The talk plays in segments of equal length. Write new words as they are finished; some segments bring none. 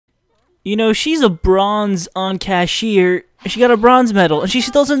You know, she's a bronze on cashier. She got a bronze medal, and she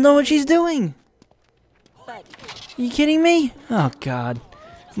still doesn't know what she's doing. Are you kidding me? Oh, God.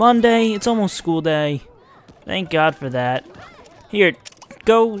 Monday, it's almost school day. Thank God for that. Here,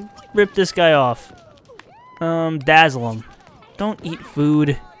 go rip this guy off. Dazzle him. Don't eat food.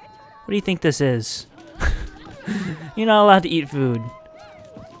 What do you think this is? You're not allowed to eat food.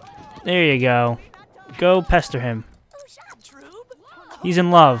 There you go. Go pester him. He's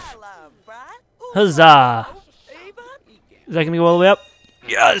in love. Huzzah! Is that gonna go all the way up?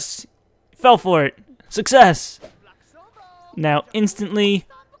 Yes! Fell for it. Success! Now, instantly...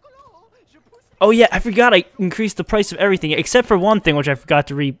 Oh yeah, I forgot I increased the price of everything, except for one thing, which I forgot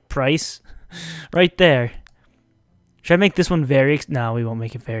to reprice. Right there. Should I make this one very... No, we won't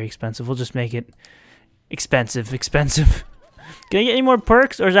make it very expensive. We'll just make it... Expensive. Expensive. Can I get any more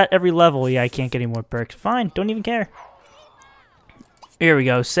perks, or is that every level? Yeah, I can't get any more perks. Fine, don't even care. Here we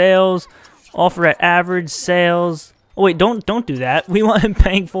go. Sales. Offer at average. Sales. Oh wait, don't do that. We want him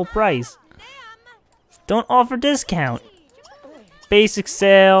paying full price. Don't offer discount. Basic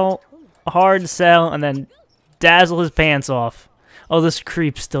sale. Hard sell, and then dazzle his pants off. Oh, this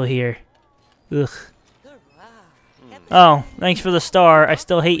creep's still here. Ugh. Oh, thanks for the star. I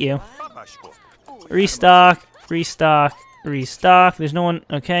still hate you. Restock. Restock. Restock. There's no one...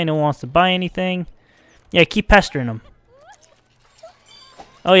 Okay, no one wants to buy anything. Yeah, keep pestering him.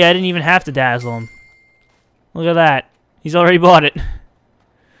 Oh yeah, I didn't even have to dazzle him. Look at that. He's already bought it.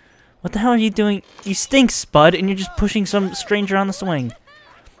 What the hell are you doing? You stink, Spud, and you're just pushing some stranger on the swing.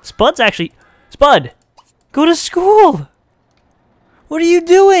 Spud's actually... Spud! Go to school! What are you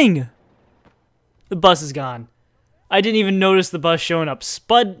doing? The bus is gone. I didn't even notice the bus showing up.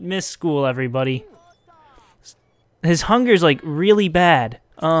 Spud missed school, everybody. His hunger's, like, really bad.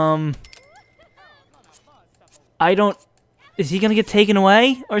 I don't... Is he gonna get taken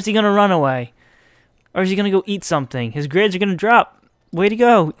away? Or is he gonna run away? Or is he gonna go eat something? His grades are gonna drop. Way to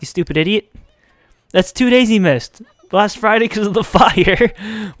go, you stupid idiot. That's 2 days he missed. Last Friday because of the fire,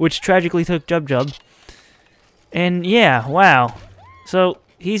 which tragically took Jub. And yeah, wow. So,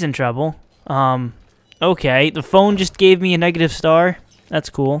 he's in trouble. Okay, the phone just gave me a negative star. That's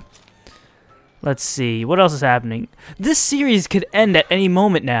cool. Let's see, what else is happening? This series could end at any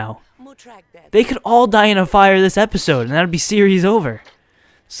moment now. They could all die in a fire this episode, and that'd be series over.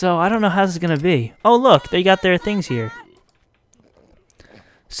 So, I don't know how this is gonna be. Oh, look, they got their things here.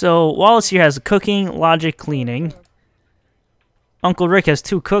 So, Wallace here has cooking, logic, cleaning. Uncle Rick has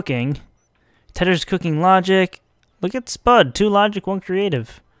 2 cooking. Tedder's cooking logic. Look at Spud, 2 logic, 1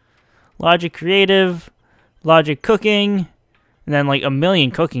 creative. Logic creative, logic cooking, and then like a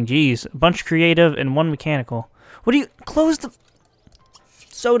million cooking, jeez. A bunch creative and 1 mechanical. What do you... Close the...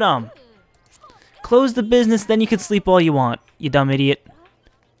 So dumb. Close the business, then you can sleep all you want, you dumb idiot.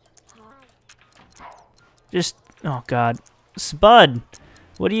 Just... Oh, God. Spud,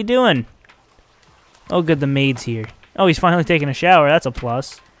 what are you doing? Oh, good, the maid's here. Oh, he's finally taking a shower. That's a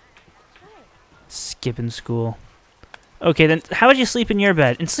plus. Skipping school. Okay, then how would you sleep in your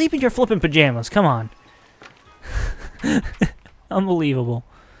bed? And sleep in your flippin' pajamas. Come on. Unbelievable.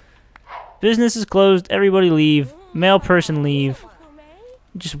 Business is closed. Everybody leave. Male person leave.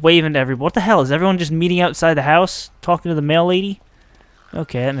 Just waving to everybody. What the hell? Is everyone just meeting outside the house? Talking to the mail lady?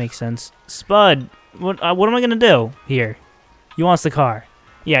 Okay, that makes sense. Spud, what am I going to do here? He wants the car.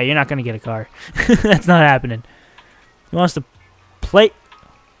 Yeah, you're not going to get a car. That's not happening. He wants to play...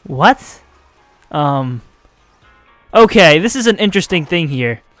 What? Okay, this is an interesting thing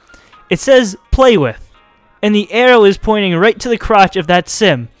here. It says play with, and the arrow is pointing right to the crotch of that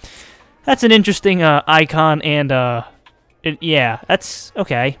sim. That's an interesting icon, and yeah, that's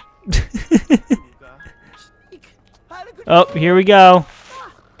okay. Oh, here we go.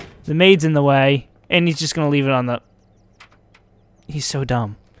 The maid's in the way, and he's just gonna leave it on the... He's so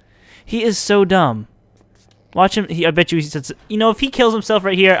dumb. He is so dumb. Watch him. I bet you he says, you know, if he kills himself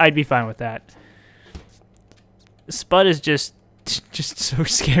right here, I'd be fine with that. Spud is just so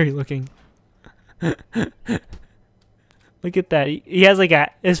scary looking. Look at that. He has like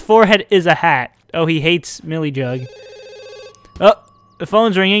his forehead is a hat. Oh, he hates Millie Jug. Oh, the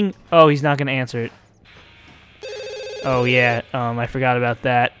phone's ringing. Oh, he's not gonna answer it. Oh yeah. I forgot about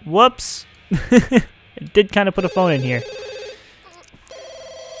that. Whoops. It did kind of put a phone in here.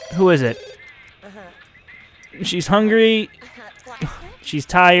 Who is it? She's hungry. She's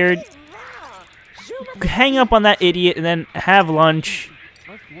tired. Hang up on that idiot and then have lunch.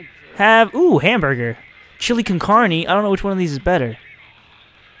 Ooh, hamburger. Chili con carne. I don't know which one of these is better.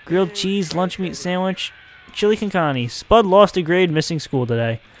 Grilled cheese, lunch meat sandwich, chili con carne. Spud lost a grade, missing school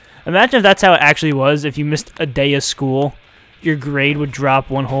today. Imagine if that's how it actually was, if you missed a day of school. your grade would drop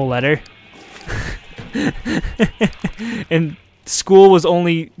one whole letter. And school was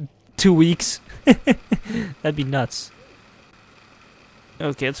only 2 weeks. That'd be nuts.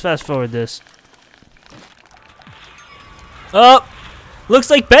 Okay, let's fast forward this. Oh! Looks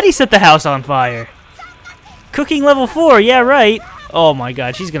like Betty set the house on fire. Cooking level 4, yeah, right. Oh my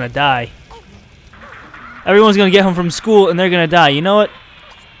god, she's gonna die. Everyone's gonna get home from school and they're gonna die. You know what?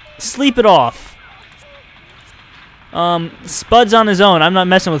 Sleep it off. Spud's on his own. I'm not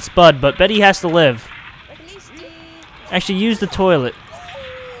messing with Spud, but Betty has to live. Actually, use the toilet.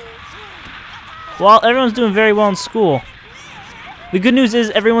 Well, everyone's doing very well in school. The good news is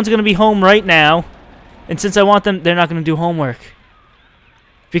everyone's gonna be home right now. And since I want them, they're not gonna do homework.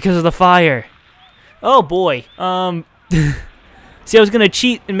 Because of the fire. Oh boy. See, I was gonna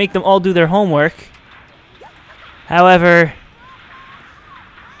cheat and make them all do their homework. However,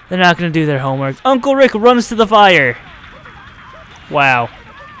 they're not gonna do their homework. Uncle Rick runs to the fire. Wow.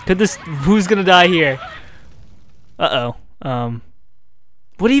 Who's gonna die here? Uh-oh.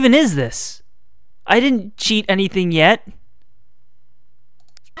 What even is this? I didn't cheat anything yet.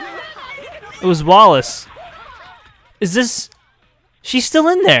 It was Wallace. Is this... She's still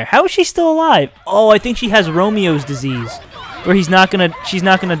in there. How is she still alive? Oh, I think she has Romeo's disease. Where she's not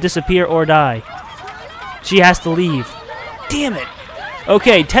gonna disappear or die. She has to leave. Damn it.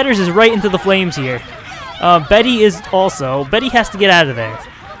 Okay, Tedders is right into the flames here. Betty is also. Betty has to get out of there.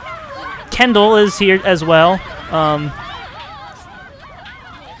 Kendall is here as well.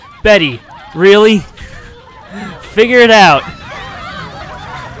 Betty, really? Figure it out.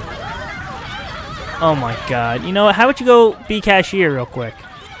 Oh my god. You know what? How about you go be cashier real quick?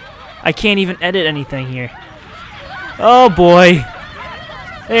 I can't even edit anything here. Oh boy.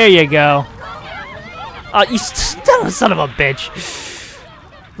 There you go. Oh, you son of a bitch.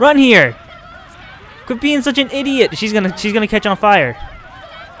 Run here. Quit being such an idiot. She's gonna catch on fire.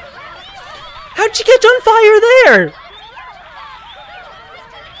 How'd she catch on fire there?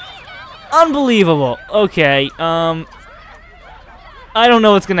 Unbelievable. Okay, I don't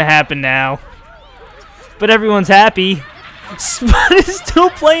know what's gonna happen now. But everyone's happy. Spud is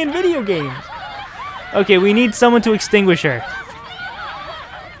still playing video games. Okay, we need someone to extinguish her.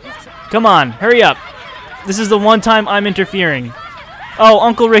 Come on, hurry up. This is the one time I'm interfering. Oh,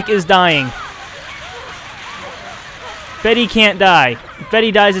 Uncle Rick is dying. Betty can't die. If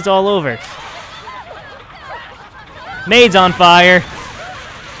Betty dies, it's all over. Maid's on fire.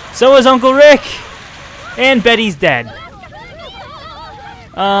 So is Uncle Rick. And Betty's dead.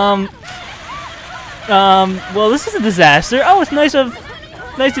 Well, this is a disaster. Oh, it's nice of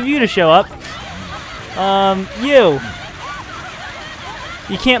you to show up.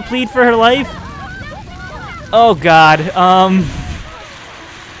 You can't plead for her life? Oh, God.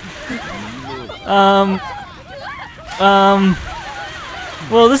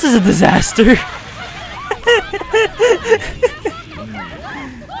 Well, this is a disaster.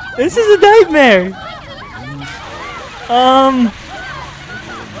 This is a nightmare.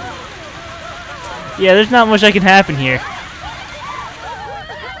 Yeah, there's not much that can happen here.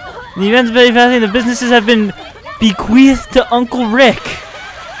 The events of Betty Fasting, the businesses have been bequeathed to Uncle Rick.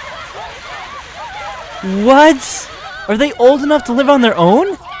 What? Are they old enough to live on their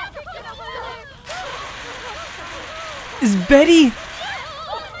own? Is Betty...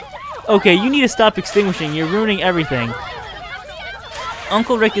 Okay, you need to stop extinguishing. You're ruining everything.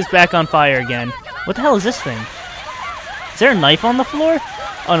 Uncle Rick is back on fire again. What the hell is this thing? Is there a knife on the floor?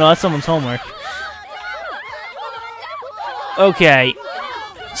 Oh no, that's someone's homework. Okay.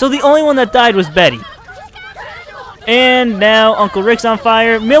 So the only one that died was Betty. And now Uncle Rick's on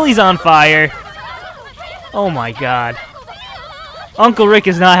fire. Millie's on fire. Oh my god. Uncle Rick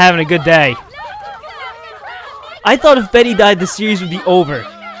is not having a good day. I thought if Betty died, the series would be over.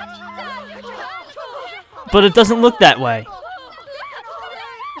 But it doesn't look that way.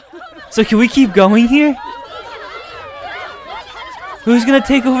 So can we keep going here? Who's gonna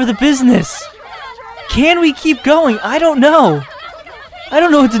take over the business? Can we keep going? I don't know. I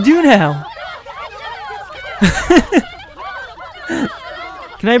don't know what to do now.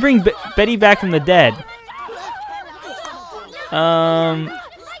 Can I bring Betty back from the dead?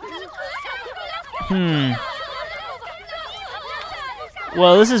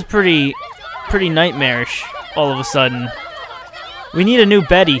 Well, this is pretty nightmarish all of a sudden. We need a new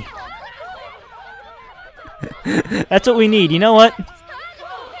Betty. That's what we need. You know what?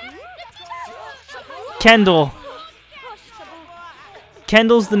 Kendall.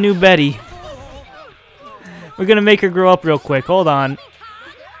 Kendall's the new Betty. We're gonna make her grow up real quick. Hold on.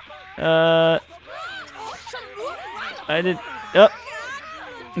 Oh.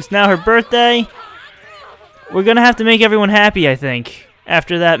 It's now her birthday. We're gonna have to make everyone happy, I think,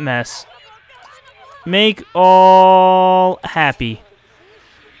 after that mess. Make all happy.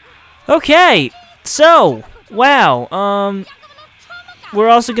 Okay, so, wow, we're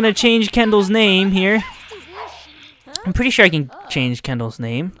also gonna change Kendall's name here. I'm pretty sure I can change Kendall's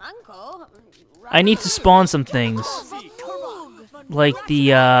name. I need to spawn some things. Like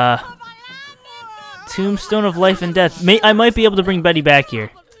the, Tombstone of Life and Death. I might be able to bring Betty back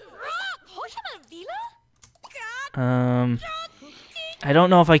here. I don't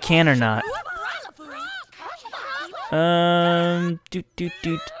know if I can or not.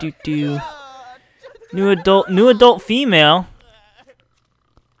 New adult female.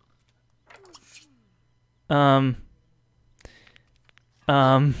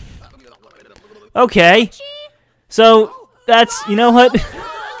 Okay. So, that's, you know what?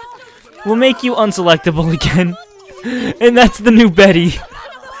 We'll make you unselectable again. And that's the new Betty.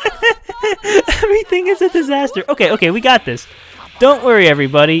 Everything is a disaster. Okay, we got this. Don't worry,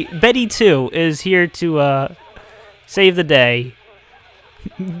 everybody. Betty 2 is here to, save the day.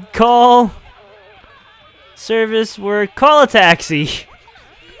 Call. Service work. Call a taxi.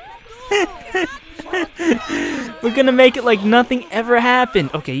 We're gonna make it like nothing ever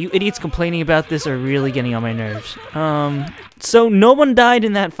happened. Okay, you idiots complaining about this are really getting on my nerves. So no one died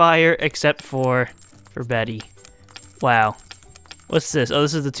in that fire except for Betty. Wow. What's this? Oh,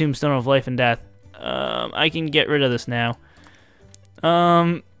 this is the Tombstone of Life and Death. I can get rid of this now.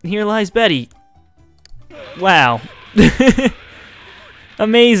 Here lies Betty. Wow.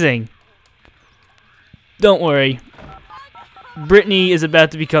 Amazing. Don't worry. Brittany is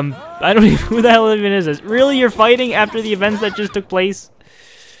about to become... I don't even... Who the hell even is this? Really? You're fighting after the events that just took place?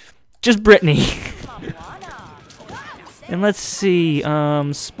 Just Brittany. And let's see.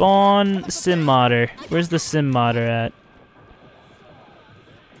 Spawn sim modder. Where's the sim modder at?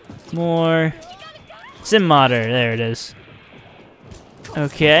 More... Sim modder. There it is.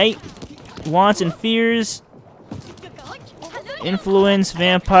 Okay. Wants and fears. Influence,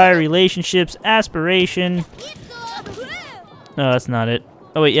 vampire, relationships, aspiration. No, that's not it.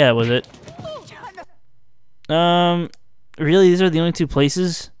 Oh wait, yeah, that was it. Really? These are the only two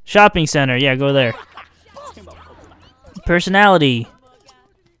places? Shopping center, yeah, go there. Personality.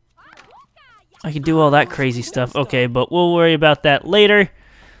 I can do all that crazy stuff. Okay, but we'll worry about that later.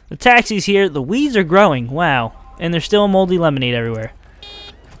 The taxi's here. The weeds are growing. Wow. And there's still moldy lemonade everywhere.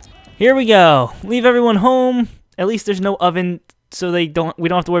 Here we go. Leave everyone home. At least there's no oven, so we don't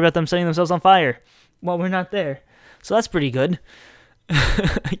have to worry about them setting themselves on fire while we're not there. So that's pretty good.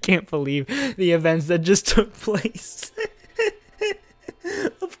 I can't believe the events that just took place.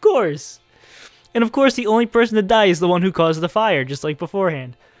 Of course. And of course the only person to die is the one who caused the fire, just like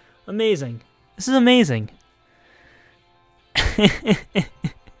beforehand. Amazing. This is amazing. I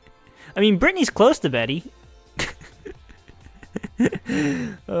mean, Brittany's close to Betty.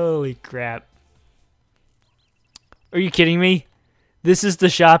 Holy crap. Are you kidding me? This is the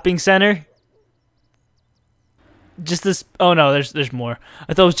shopping center? Just this... Oh no, there's more.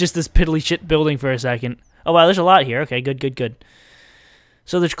 I thought it was just this piddly shit building for a second. Oh wow, there's a lot here. Okay, good.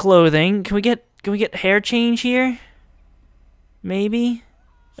 So there's clothing. Can we get hair change here? Maybe?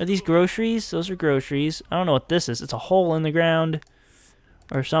 Are these groceries? Those are groceries. I don't know what this is. It's a hole in the ground.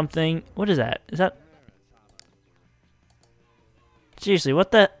 Or something. What is that? Is that... Seriously,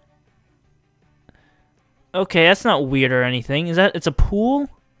 what the... Okay, that's not weird or anything. Is that... It's a pool?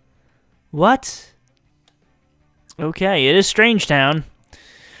 What? Okay, it is Strangetown.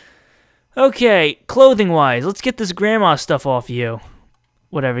 Okay, clothing-wise, let's get this grandma stuff off you.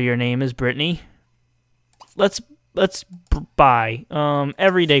 Whatever your name is, Brittany. Let's buy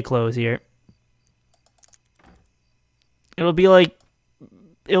everyday clothes here. It'll be like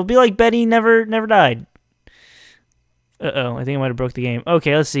Betty never died. Uh-oh, I think I might have broke the game.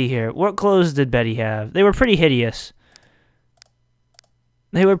 Okay, let's see here. What clothes did Betty have? They were pretty hideous.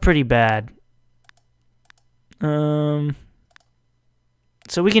 They were pretty bad. So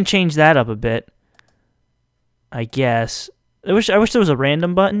we can change that up a bit. I guess. I wish there was a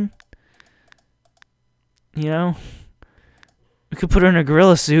random button. You know? We could put her in a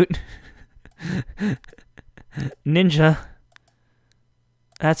gorilla suit. Ninja.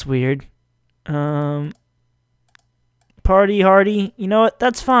 That's weird. Party hardy. You know what?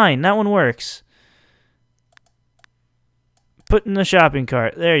 That's fine. That one works. Put in the shopping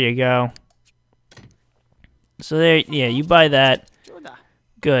cart. There you go. So there, yeah, you buy that.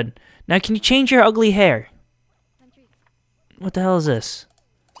 Good. Now can you change your ugly hair? What the hell is this?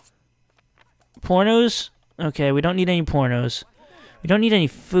 Pornos? Okay, we don't need any pornos. We don't need any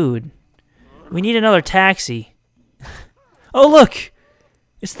food. We need another taxi. Oh, look!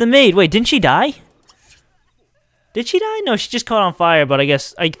 It's the maid. Wait, didn't she die? Did she die? No, she just caught on fire, but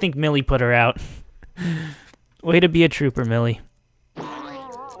I think Millie put her out. Way to be a trooper, Millie.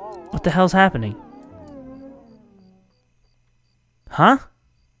 What the hell's happening? Huh?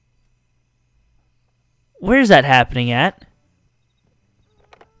 Where's that happening at?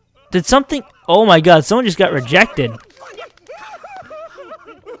 Did something... Oh my god, someone just got rejected.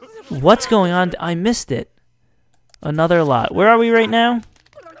 What's going on? I missed it. Another lot. Where are we right now?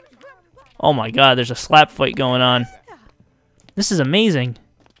 Oh my god, there's a slap fight going on. This is amazing.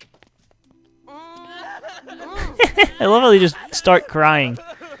 I love how they just start crying.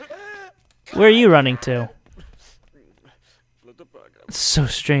 Where are you running to? It's so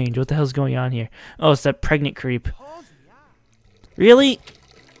strange. What the hell's going on here? Oh, it's that pregnant creep. Really?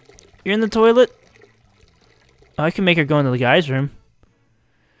 You're in the toilet? Oh, I can make her go into the guy's room.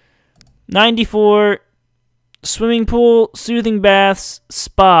 94. Swimming pool, soothing baths,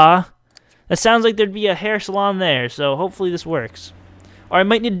 spa. That sounds like there'd be a hair salon there, so hopefully this works. Or I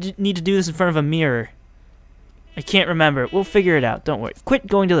might need to do this in front of a mirror. I can't remember. We'll figure it out. Don't worry. Quit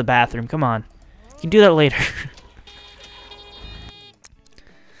going to the bathroom. Come on. You can do that later.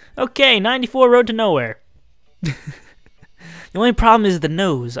 Okay, 94 Road to Nowhere. The only problem is the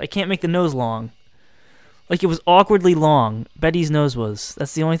nose. I can't make the nose long. Like, it was awkwardly long. Betty's nose was.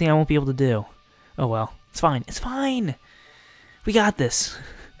 That's the only thing I won't be able to do. Oh well. It's fine. It's fine. We got this.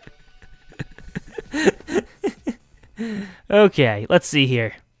 Okay, let's see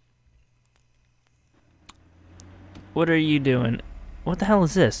here. What are you doing? What the hell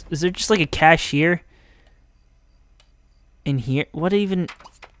is this? Is there just like a cashier in here? What even?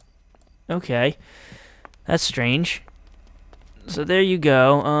 Okay. That's strange. So there you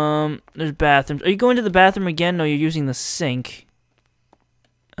go. There's bathrooms. Are you going to the bathroom again? No, you're using the sink.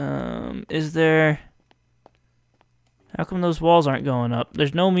 Is there... How come those walls aren't going up?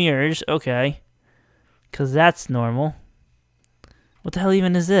 There's no mirrors. Okay. Because that's normal. What the hell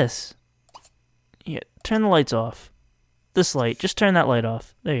even is this? Yeah, turn the lights off. This light. Just turn that light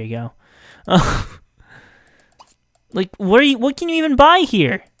off. There you go. Like, what can you even buy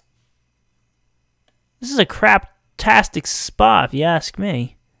here? This is a crap-tastic spa, if you ask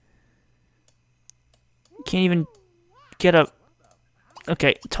me. Can't even get a...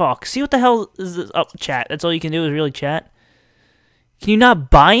 Okay, talk. See what the hell is this? Oh, chat. That's all you can do is really chat? Can you not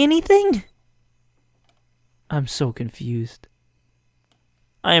buy anything? I'm so confused.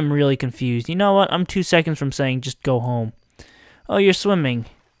 I am really confused. You know what? I'm 2 seconds from saying just go home. Oh, you're swimming.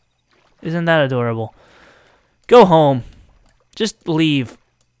 Isn't that adorable? Go home. Just leave.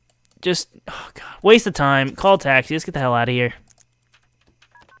 Just, oh god. Waste of time. Call a taxi. Let's get the hell out of here.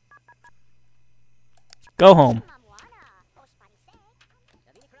 Go home.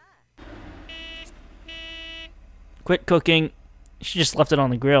 Quit cooking. She just left it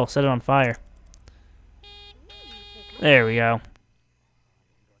on the grill. Set it on fire. There we go.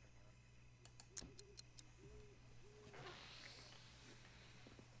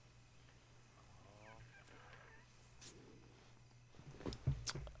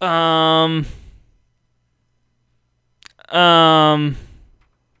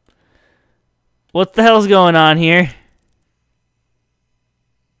 What the hell's going on here?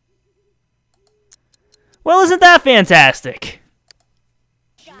 Well, isn't that fantastic?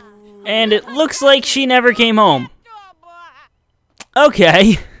 And it looks like she never came home.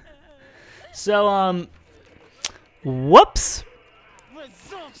 Okay. So, whoops.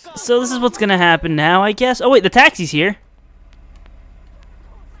 So this is what's gonna happen now, I guess. Oh, wait, the taxi's here.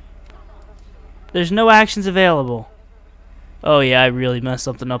 There's no actions available. Oh, yeah, I really messed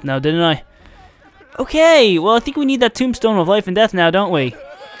something up now, didn't I? Okay, well, I think we need that tombstone of life and death now, don't we?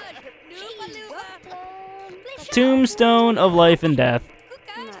 Tombstone of life and death.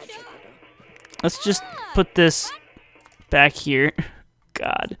 Let's just put this back here.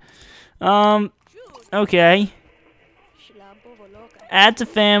 God. Okay. Add to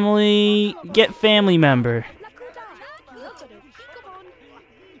family. Get family member.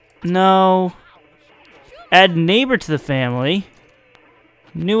 No. Add neighbor to the family.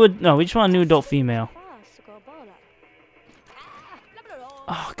 No, we just want a new adult female.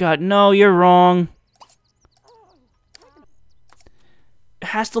 Oh, God, no, you're wrong. It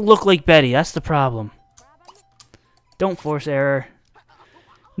has to look like Betty. That's the problem. Don't force error.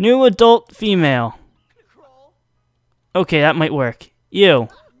 New adult female. Okay, that might work. You.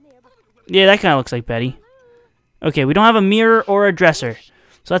 Yeah, that kind of looks like Betty. Okay, we don't have a mirror or a dresser.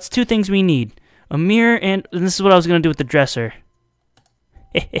 So that's two things we need. A mirror and this is what I was going to do with the dresser.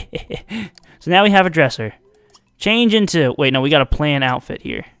 So now we have a dresser. Change into... Wait, no, we got a plan outfit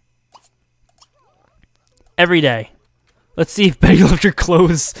here. Every day. Let's see if Betty left her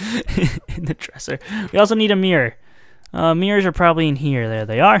clothes in the dresser. We also need a mirror. Mirrors are probably in here. There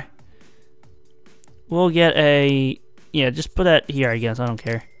they are. We'll get a... Yeah, just put that here, I guess. I don't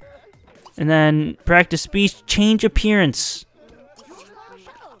care. And then practice speech, change appearance.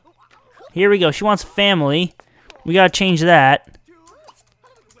 Here we go. She wants family. We gotta change that.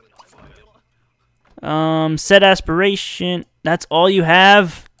 Set aspiration. That's all you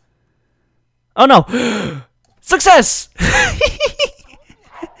have. Oh no! Success!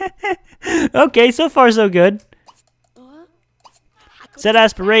 Okay, so far so good. Set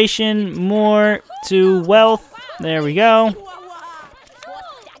aspiration more to wealth. There we go.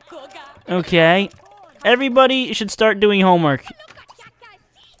 Okay. Everybody should start doing homework.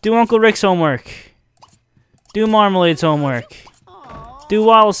 Do Uncle Rick's homework. Do Marmalade's homework. Do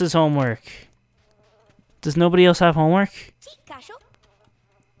Wallace's homework. Does nobody else have homework?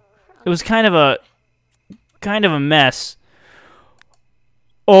 It was kind of a mess.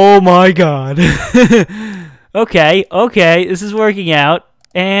 Oh my god. Okay, this is working out.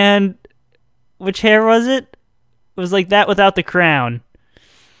 And which hair was it? It was like that without the crown.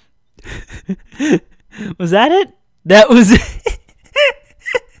 Was that it? That was it.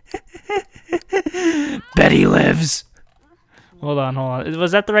 Betty lives. Hold on.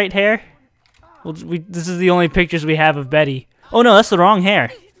 Was that the right hair? Well, this is the only pictures we have of Betty. Oh no, that's the wrong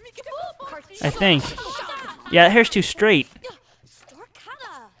hair. I think. Yeah, that hair's too straight.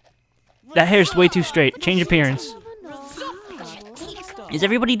 That hair's way too straight. Change appearance. Is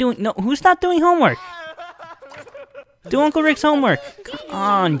everybody doing... No, who's not doing homework? Do Uncle Rick's homework. Come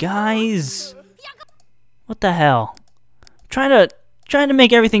on, guys. What the hell? Trying to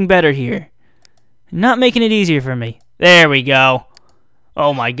make everything better here. Not making it easier for me. There we go.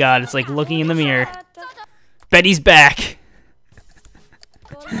 Oh my god, it's like looking in the mirror. Betty's back.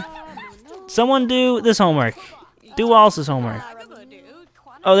 Someone do this homework. Do Wallace's homework.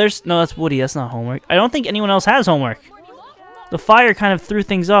 Oh, no, that's Woody. That's not homework. I don't think anyone else has homework. The fire kind of threw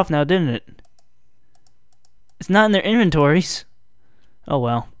things off now, didn't it? It's not in their inventories. Oh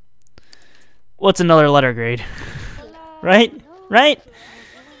well. What's another letter grade? Right? Right?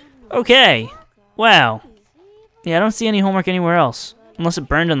 Okay. Wow. Yeah, I don't see any homework anywhere else. Unless it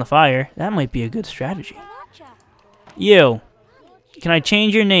burned in the fire. That might be a good strategy. You. Can I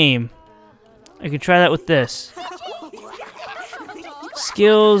change your name? I could try that with this.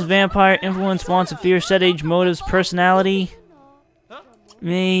 Skills, vampire, influence, wants and fears, set age, motives, personality.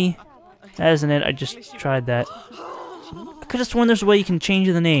 Me. That isn't it. I just tried that. I could have sworn there's a way you can change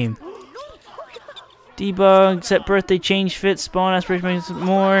the name. Debug, set birthday, change fit, spawn, aspiration, makes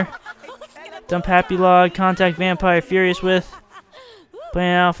more. Dump happy log, contact vampire, furious with. Play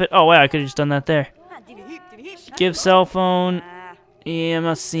an outfit. Oh wow, I could have just done that there. Give cell phone. Yeah, I'm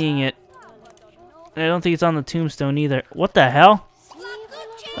not seeing it. I don't think it's on the tombstone either. What the hell?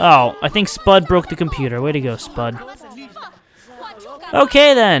 Oh, I think Spud broke the computer. Way to go, Spud.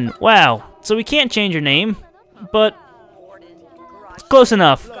 Okay then. Wow. So we can't change her name, but it's close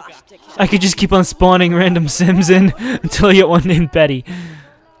enough. I could just keep on spawning random Sims in until I get one named Betty.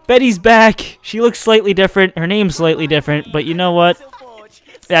 Betty's back. She looks slightly different. Her name's slightly different, but you know what?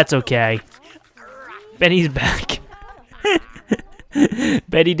 That's okay. Betty's back.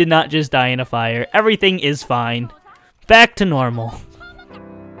 Betty did not just die in a fire. Everything is fine. Back to normal.